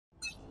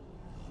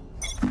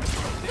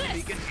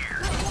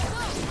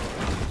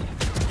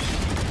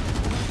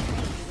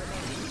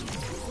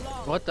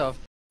What the f?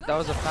 That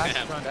was the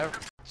fastest round ever.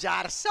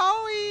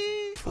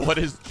 Jarsoy! What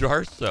is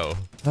Jarso?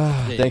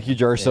 Thank you,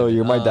 Jarso.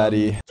 You're my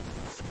daddy.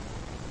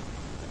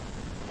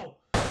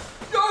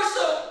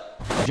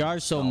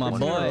 Jarso, my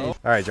boy.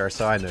 Alright,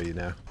 Jarso, I know you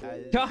now.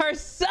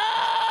 Jarso!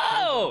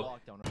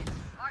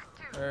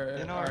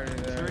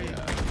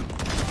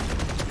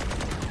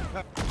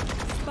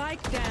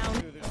 Spike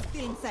down.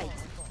 In sight.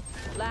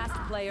 Last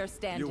player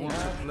standing. You want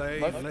to play?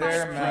 Look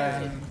there,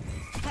 man.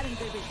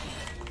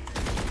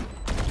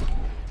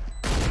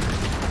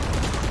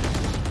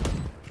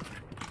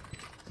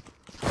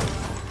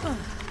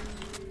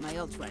 My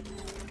ult ready.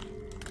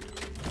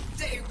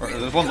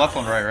 There's one left,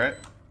 one right?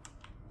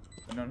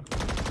 No.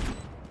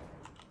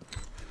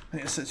 I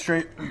need to sit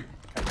straight.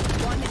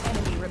 One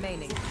enemy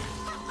remaining.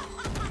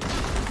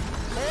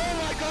 Oh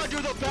my god,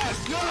 you're the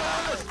best!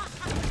 Yes!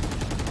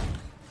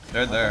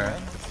 They're there.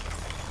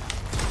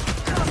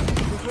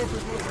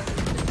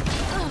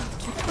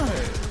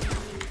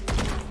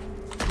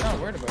 Not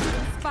worried about it.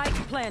 Spike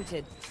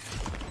planted.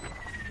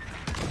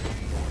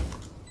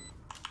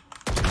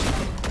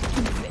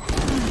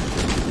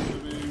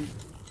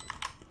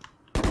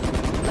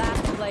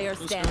 Last player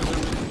standing.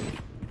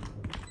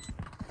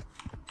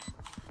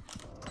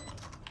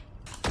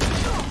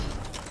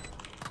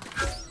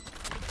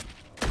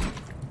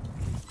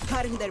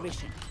 Cutting their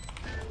vision.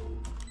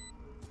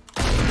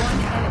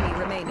 One enemy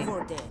remaining.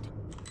 4 dead.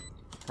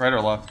 Right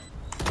or left?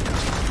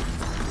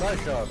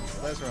 Nice job.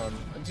 Nice round.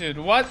 Dude,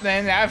 what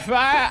then?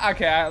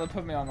 Okay,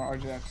 put me on my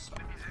RGX.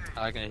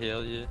 I can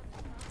heal you.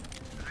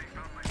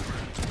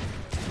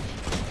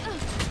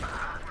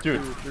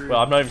 Dude,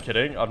 well, I'm not even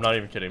kidding. I'm not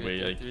even kidding.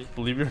 Wait, like,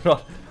 believe it or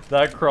not,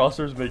 that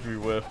crosser's making me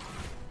whiff.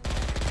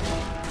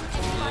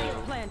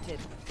 Planted.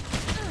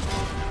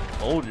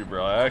 Told you,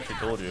 bro. I actually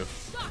told you.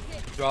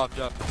 Drop.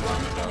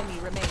 One enemy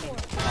remaining.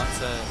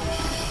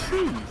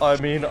 I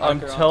mean, I'm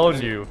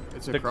telling you,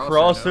 the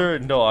crosshair.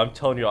 No, I'm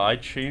telling you, I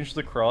changed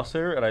the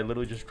crosshair and I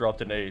literally just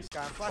dropped an ace.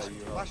 Flash.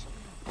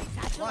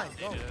 Fine,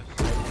 go.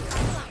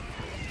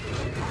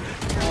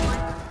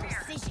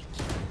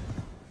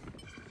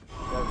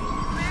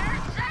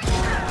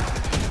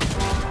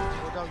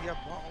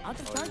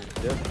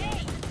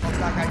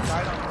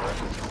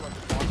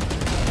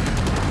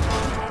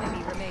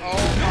 Enemy remaining.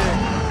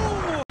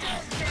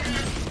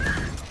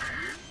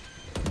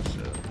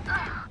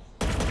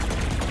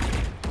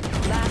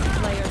 Last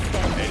player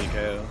standing.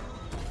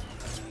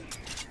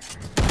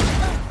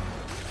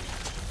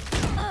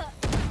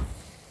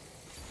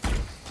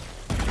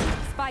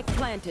 Spike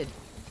planted.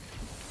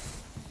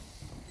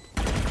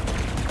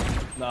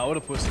 Nah, what a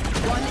pussy.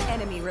 One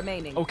enemy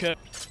remaining. Okay.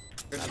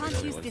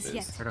 Can't use this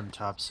yet. Heard him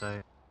top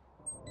side.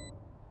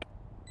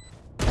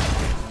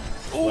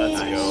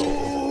 Let's go.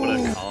 What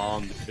a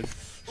calm, dude.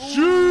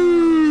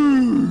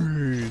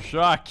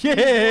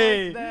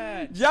 Shocking!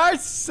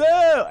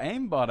 Jarso!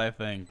 Aimbot, I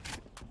think.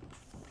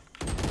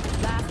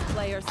 Last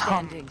player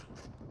standing.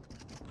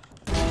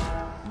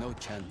 No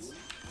chance.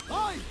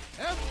 I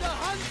am the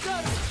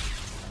hunter!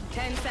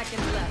 10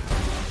 seconds left.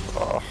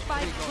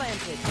 Spike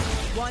planted.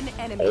 One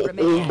enemy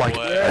remaining.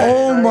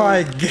 Oh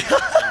my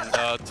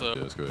god!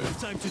 Let's go ahead.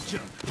 Time to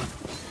jump.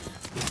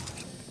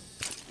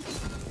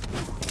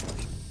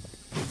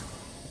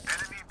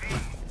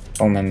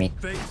 Oh, mommy.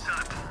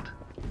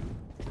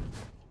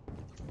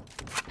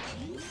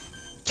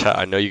 Chat,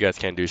 I know you guys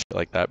can't do shit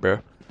like that, bro.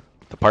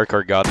 The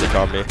parkour gothic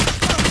on me.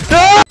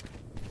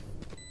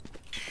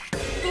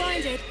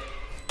 Blinded.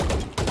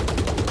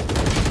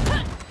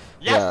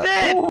 Yes,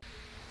 it!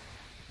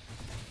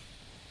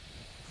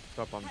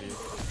 Stop on B.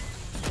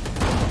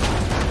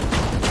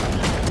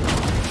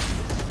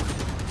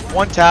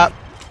 One tap.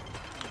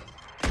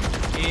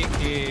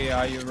 Kiki,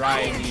 are you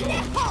riding?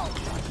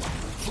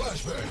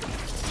 Flashbang.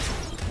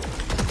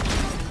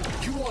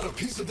 You want a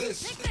piece of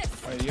this?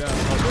 Oh, yeah.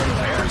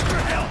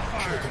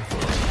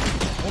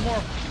 One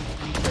more.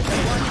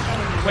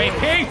 Wait,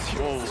 Pete!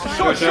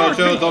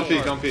 Chill, don't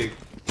peek, don't peek.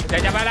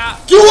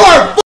 You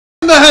are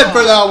in the head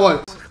for that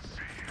one!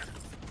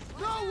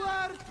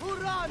 Nowhere to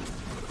run!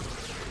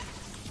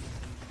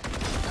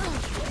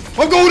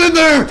 I'm going in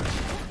there!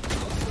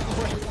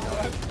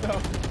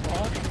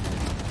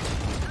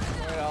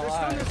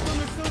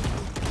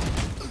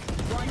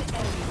 One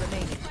enemy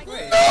remaining.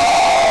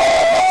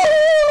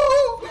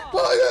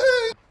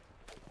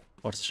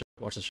 Watch the shit.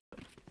 Watch the shit.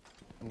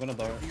 I'm gonna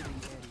dart.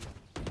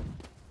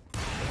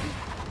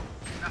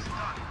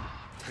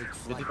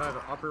 55,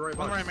 upper right.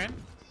 One more, man.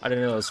 I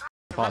didn't know it was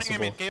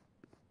possible.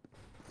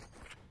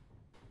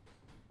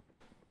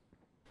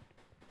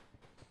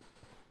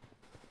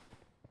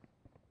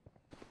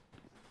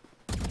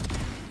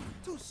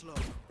 Too slow.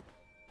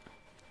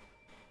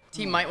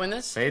 Team might win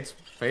this. Fade's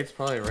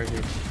probably right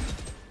here.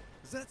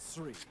 That's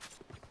 3.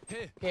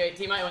 Okay,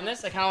 team might win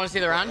this. I kind of want to see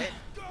the round.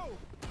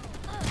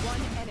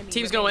 One enemy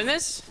Team's gonna win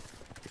this.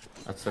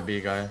 That's the B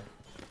guy.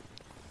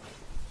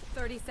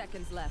 30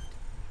 seconds left.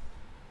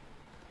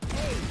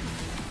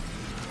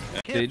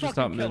 They just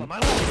stopped mid. One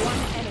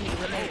enemy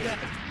remaining.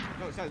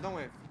 No, Shaz, don't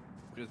wave.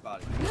 Just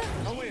body.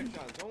 Don't wave,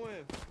 Shaz, don't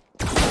wave.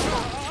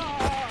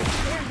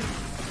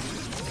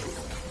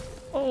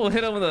 Oh,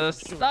 hit him with a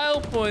style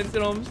point, you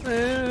know what I'm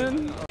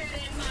saying?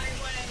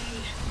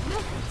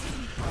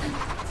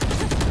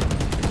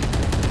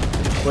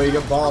 Wait, you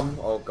get bomb.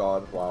 Oh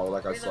god, wow,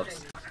 that guy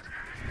sucks.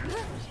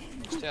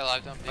 Stay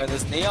alive, don't Wait,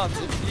 there's neons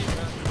in me,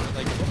 man.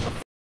 Like,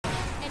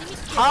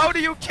 How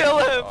do you kill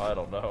him? I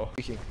don't know.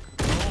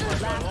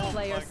 Last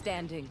player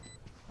standing.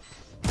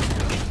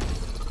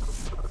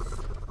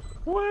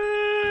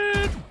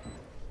 What?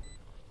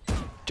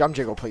 Jump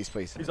jiggle, please,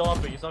 please. He's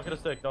off me. He's not gonna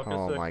stick. Not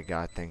gonna Oh stick. my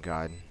god, thank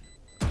god.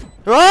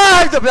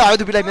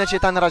 أعوذ بالله من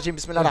الشيطان الرجيم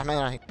بسم الله الرحمن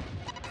الرحيم.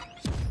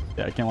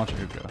 yeah, I can't watch a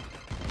hookah.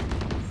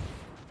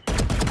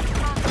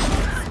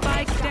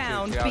 Spike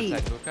down, Two B.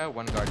 outside hookah,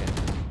 one garden.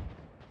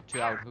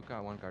 Two out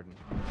hookah, one garden.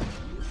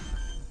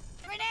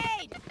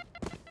 Grenade!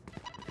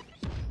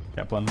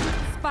 Cap one.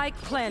 Spike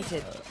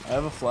planted. I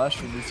have a flash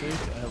for you take.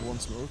 I have one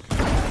smoke.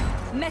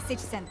 Message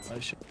sent.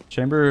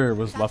 Chamber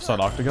was left side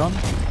octagon.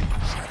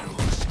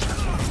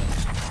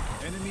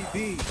 Enemy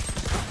B.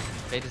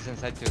 Fate is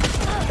inside too.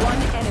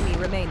 One enemy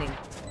remaining.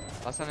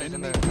 Last time is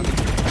in there.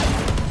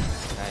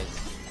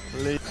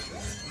 Nice.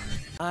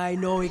 I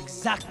know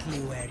exactly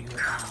where you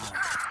are.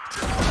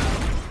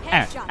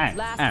 Headshot.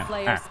 Last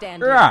player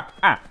standing.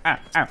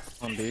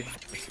 On B.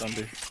 It's on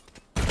B.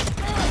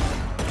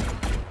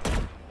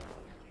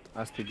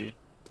 Last TB.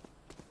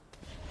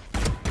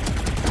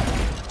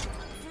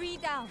 3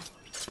 down.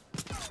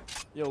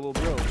 Yo, little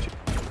bro.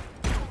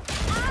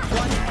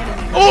 One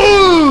enemy.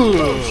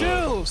 Oh!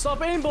 Chill! Stop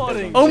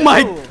aimbotting! Oh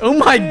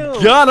my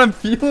god, I'm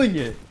feeling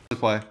it!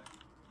 Play.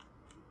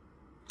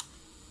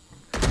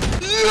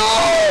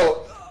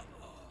 No!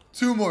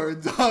 Two more,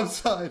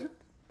 outside.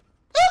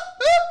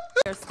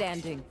 Player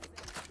standing.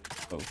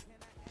 Oh.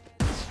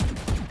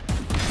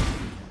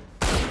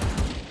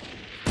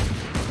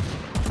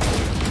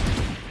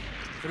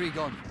 Three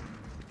gone.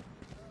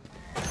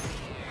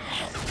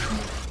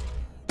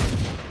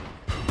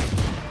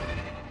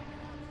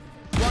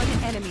 One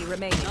enemy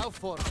remaining. Now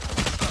for.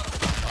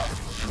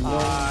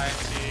 I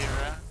see.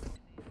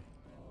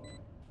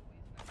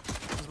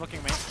 He's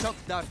looking me. Shot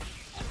down.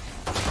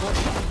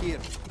 Here.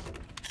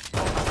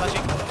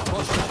 Flashing.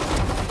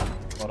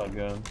 What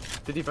again?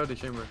 55 to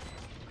chamber.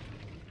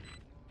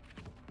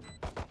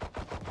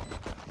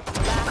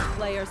 Last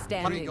player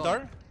standing.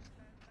 Door.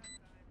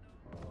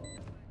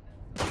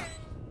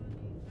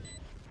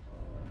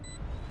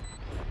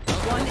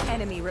 One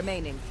enemy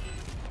remaining.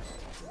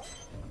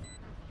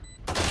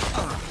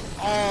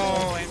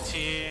 Oh,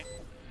 NT.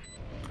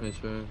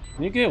 Nice man.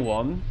 Can you get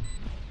one?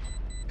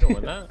 Don't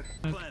win that.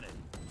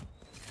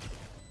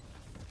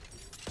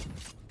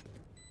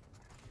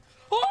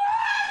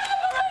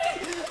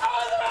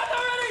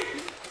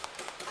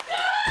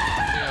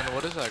 Man,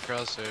 what is that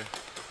crosshair?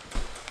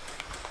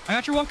 I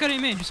got your walk out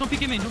in main. Just don't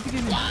peek in main. Don't peek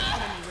in main.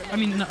 I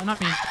mean, not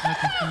me.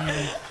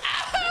 Okay.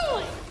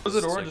 Was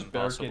it orange? It's Just impossible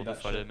barricade to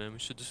that fight shit. it, man. We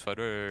should just fight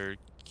our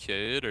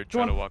kid or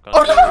try Come to on. walk on.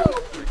 Oh, the no!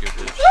 We're good,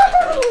 bitch.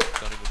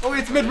 Oh,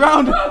 it's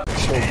mid-round!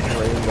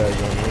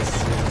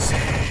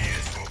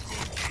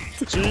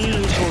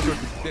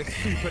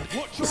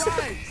 Watch your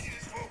eyes.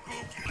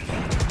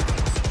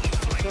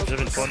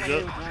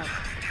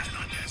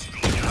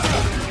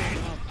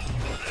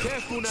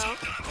 Careful now.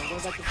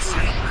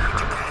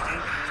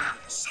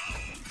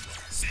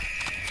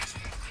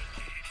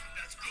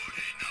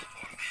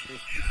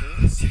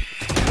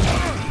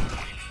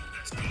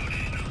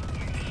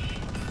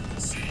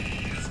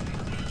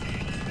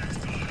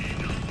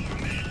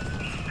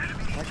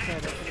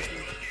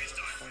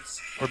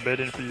 We're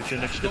bidding for you,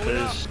 Phoenix, to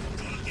base.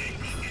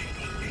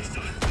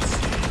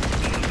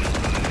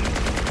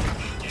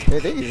 I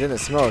think he's in the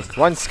smoke.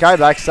 One sky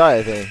backside,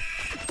 I think.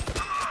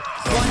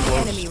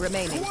 One enemy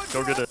remaining.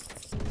 Go get it.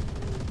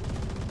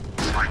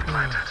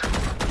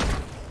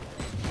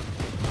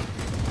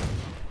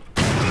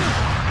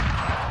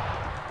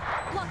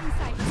 Blocking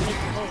sight.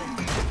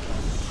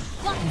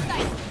 Blocking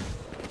sight.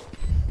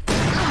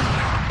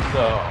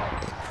 No.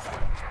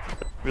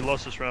 We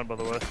lost this round, by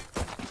the way.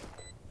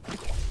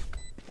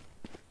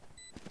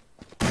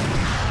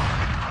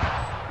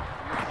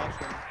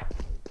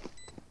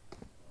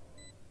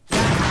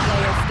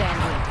 Player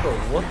standing. Bro,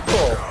 what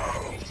the?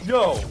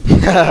 Yo.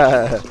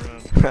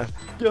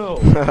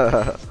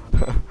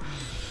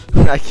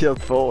 I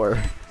killed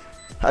 4.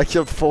 I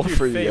killed 4 Dude,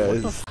 for you Faye,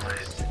 what guys.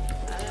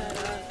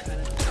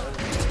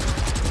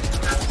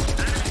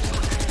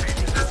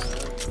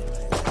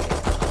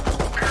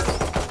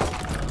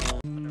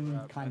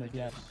 Kind of,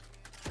 yeah.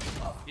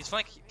 He's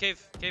flank.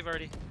 Cave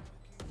already.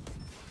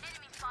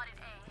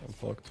 I'm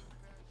fucked.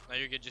 No,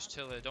 you're good. Just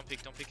chill it. Don't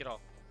peek at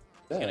all.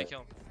 He's gonna kill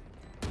him.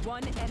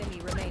 One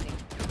enemy remaining.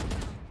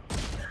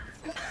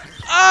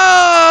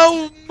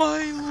 Oh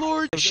my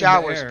lord!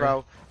 Showers,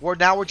 bro.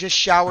 Now we're just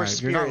shower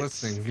spirits. You're not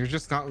listening. You're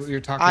just not. You're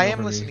talking. I am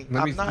over listening. Me.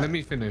 I'm not. Let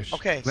me finish.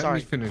 Okay, let sorry.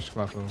 me finish,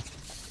 Guapo.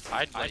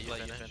 I'd let you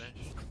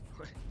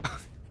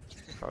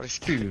finish.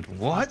 Dude,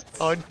 what?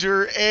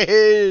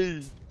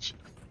 Underage.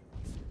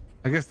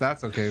 I guess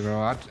that's okay, bro.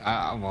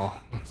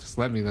 Well, just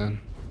let me then.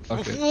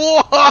 Fuck it.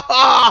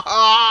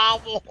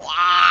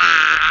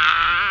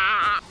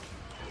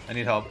 I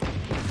need help.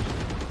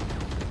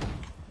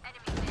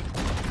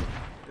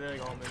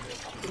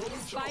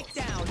 Spike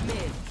down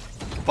mid.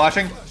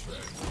 Flashing.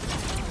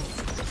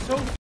 So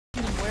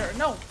where?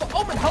 No.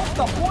 Open, help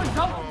the boy.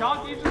 Help.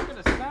 Dog, you're just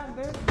gonna stand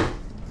there.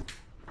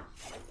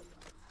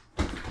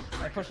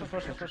 Alright, push.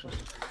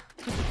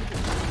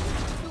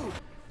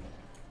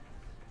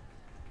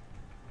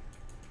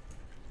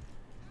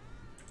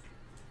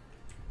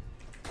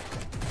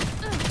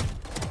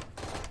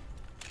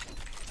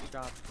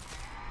 Drop.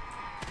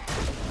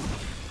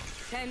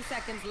 10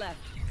 seconds left.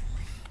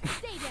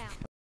 Stay down.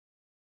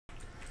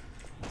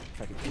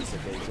 Like a piece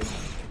of bacon.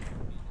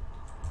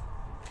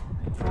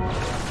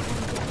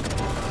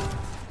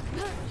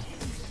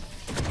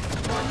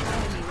 One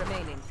enemy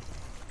remaining.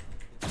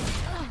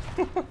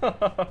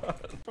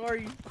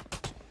 Sorry.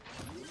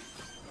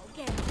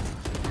 Okay.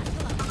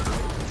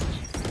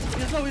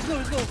 He's low.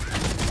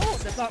 Oh,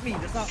 that's not me.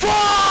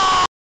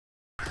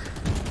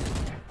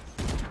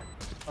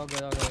 Oh,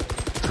 good.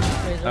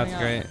 That's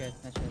great. Okay,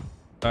 nice shot.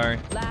 Sorry.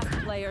 Last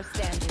player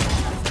standing.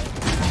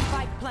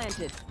 Spike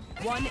planted.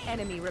 One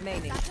enemy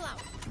remaining.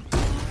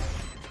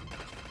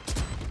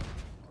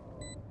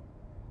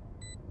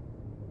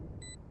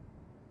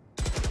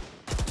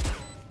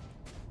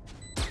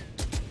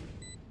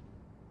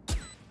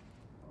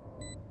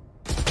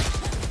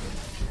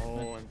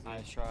 Oh,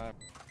 nice shot.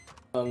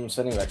 I'm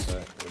sitting back to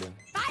it.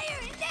 Fire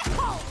in the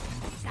hole!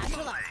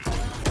 Satchel out.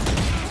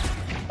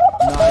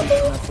 Nice.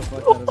 That's the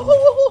fuck out of him.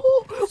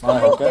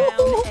 Spike okay. down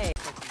A.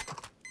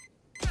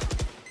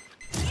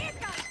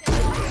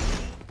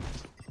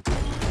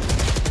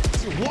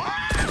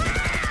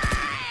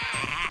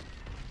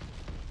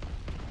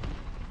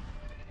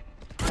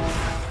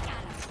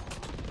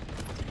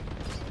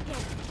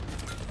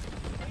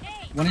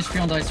 One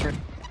HP on dice right.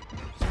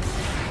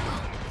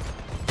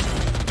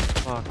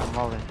 Fuck, I'm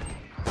rolling.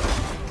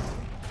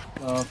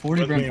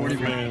 40 brand.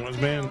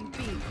 Remaining.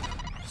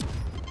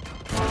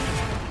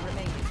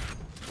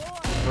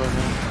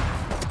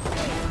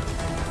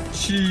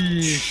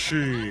 Sheesh.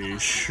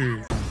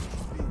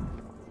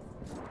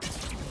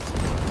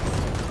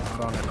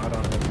 Not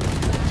on it.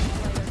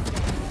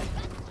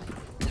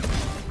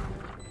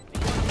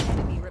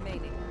 Enemy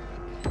remaining.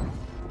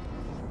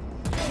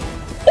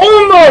 Oh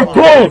my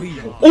god!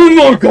 Oh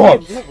my god!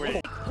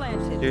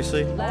 Planted.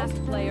 Seriously? Last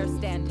player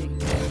standing.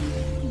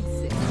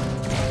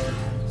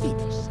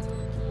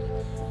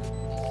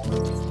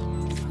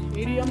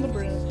 80 on the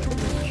bridge.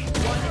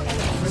 One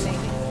enemy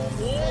remaining.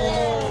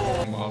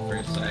 I'm off for a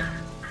sec.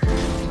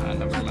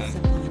 Never mind.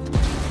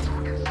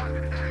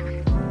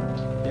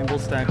 Gamble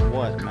stack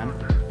what, man?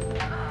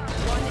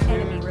 One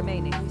enemy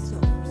remaining.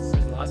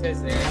 Last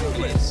guy's there.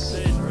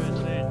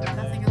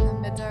 Nothing on the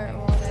mid or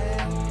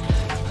Wardell.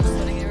 Just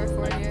letting you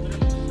record here.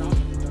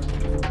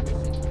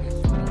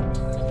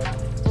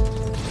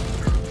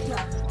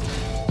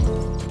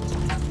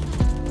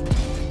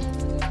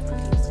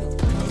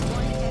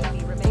 One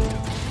enemy remaining.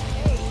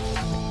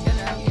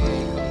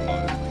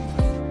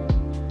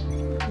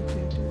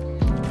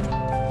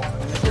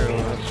 Girl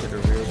up to the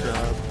real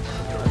job.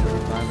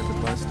 5 at the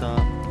bus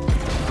stop.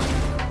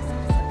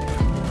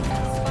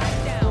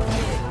 Spike down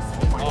mid.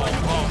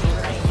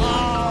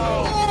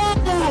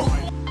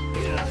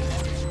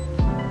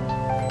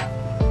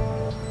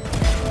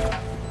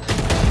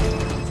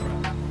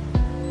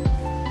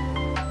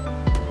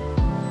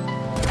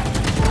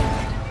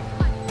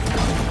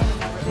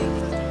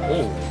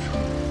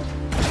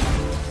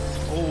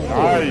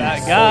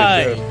 Nice. That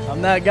guy.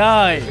 I'm that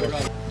guy.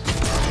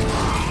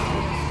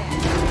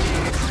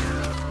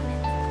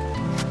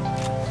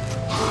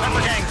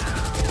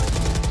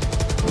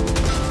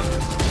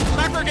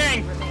 Sniper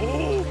gang!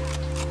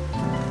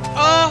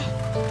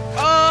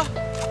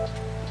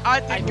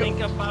 I think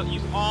about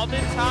you all the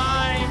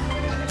time.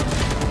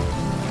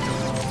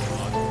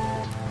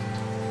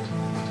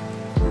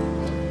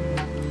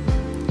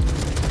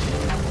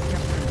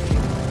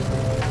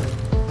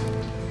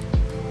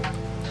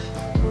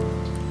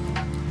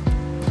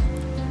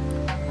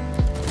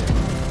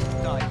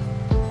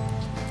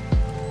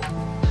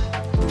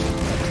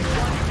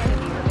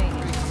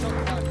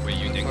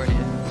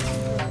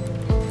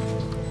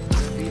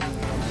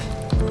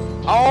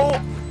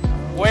 Oh!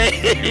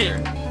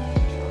 Wait!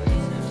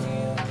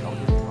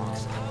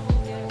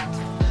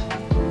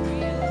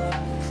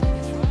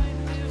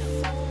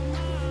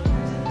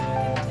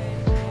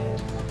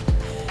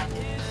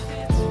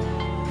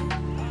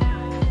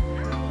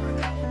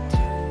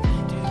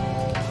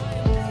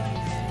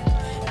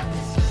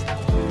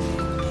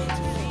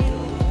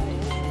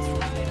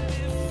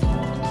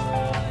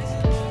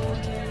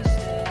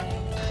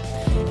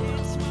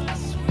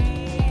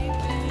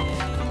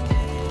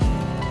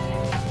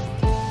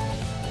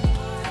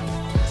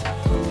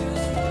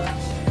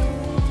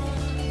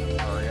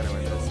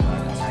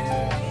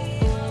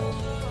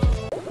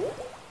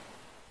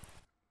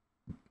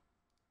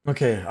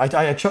 Okay,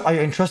 I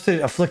entrusted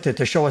Afflicted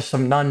to show us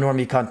some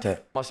non-normie content.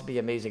 Must be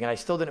amazing, and I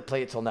still didn't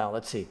play it till now.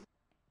 Let's see.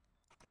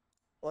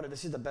 Oh,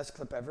 this is the best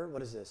clip ever?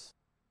 What is this?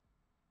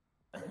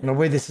 No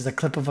way, this is a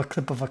clip of a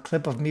clip of a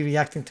clip of me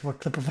reacting to a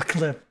clip of a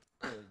clip.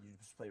 You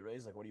just play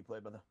Raze? Like, what do you play,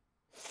 brother?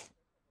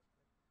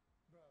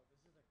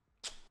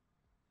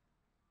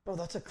 Bro,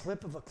 that's a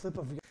clip of a clip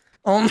of...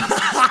 Oh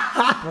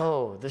my...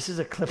 Bro, this is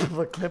a clip of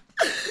a clip.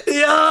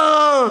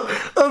 Yo!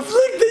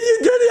 Afflicted, you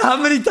dirty... How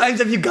many times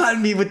have you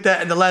gotten me with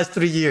that in the last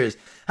 3 years?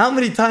 How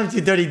many times,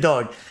 you dirty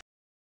dog?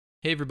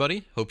 Hey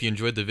everybody, hope you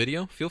enjoyed the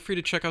video. Feel free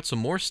to check out some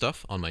more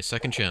stuff on my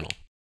second channel.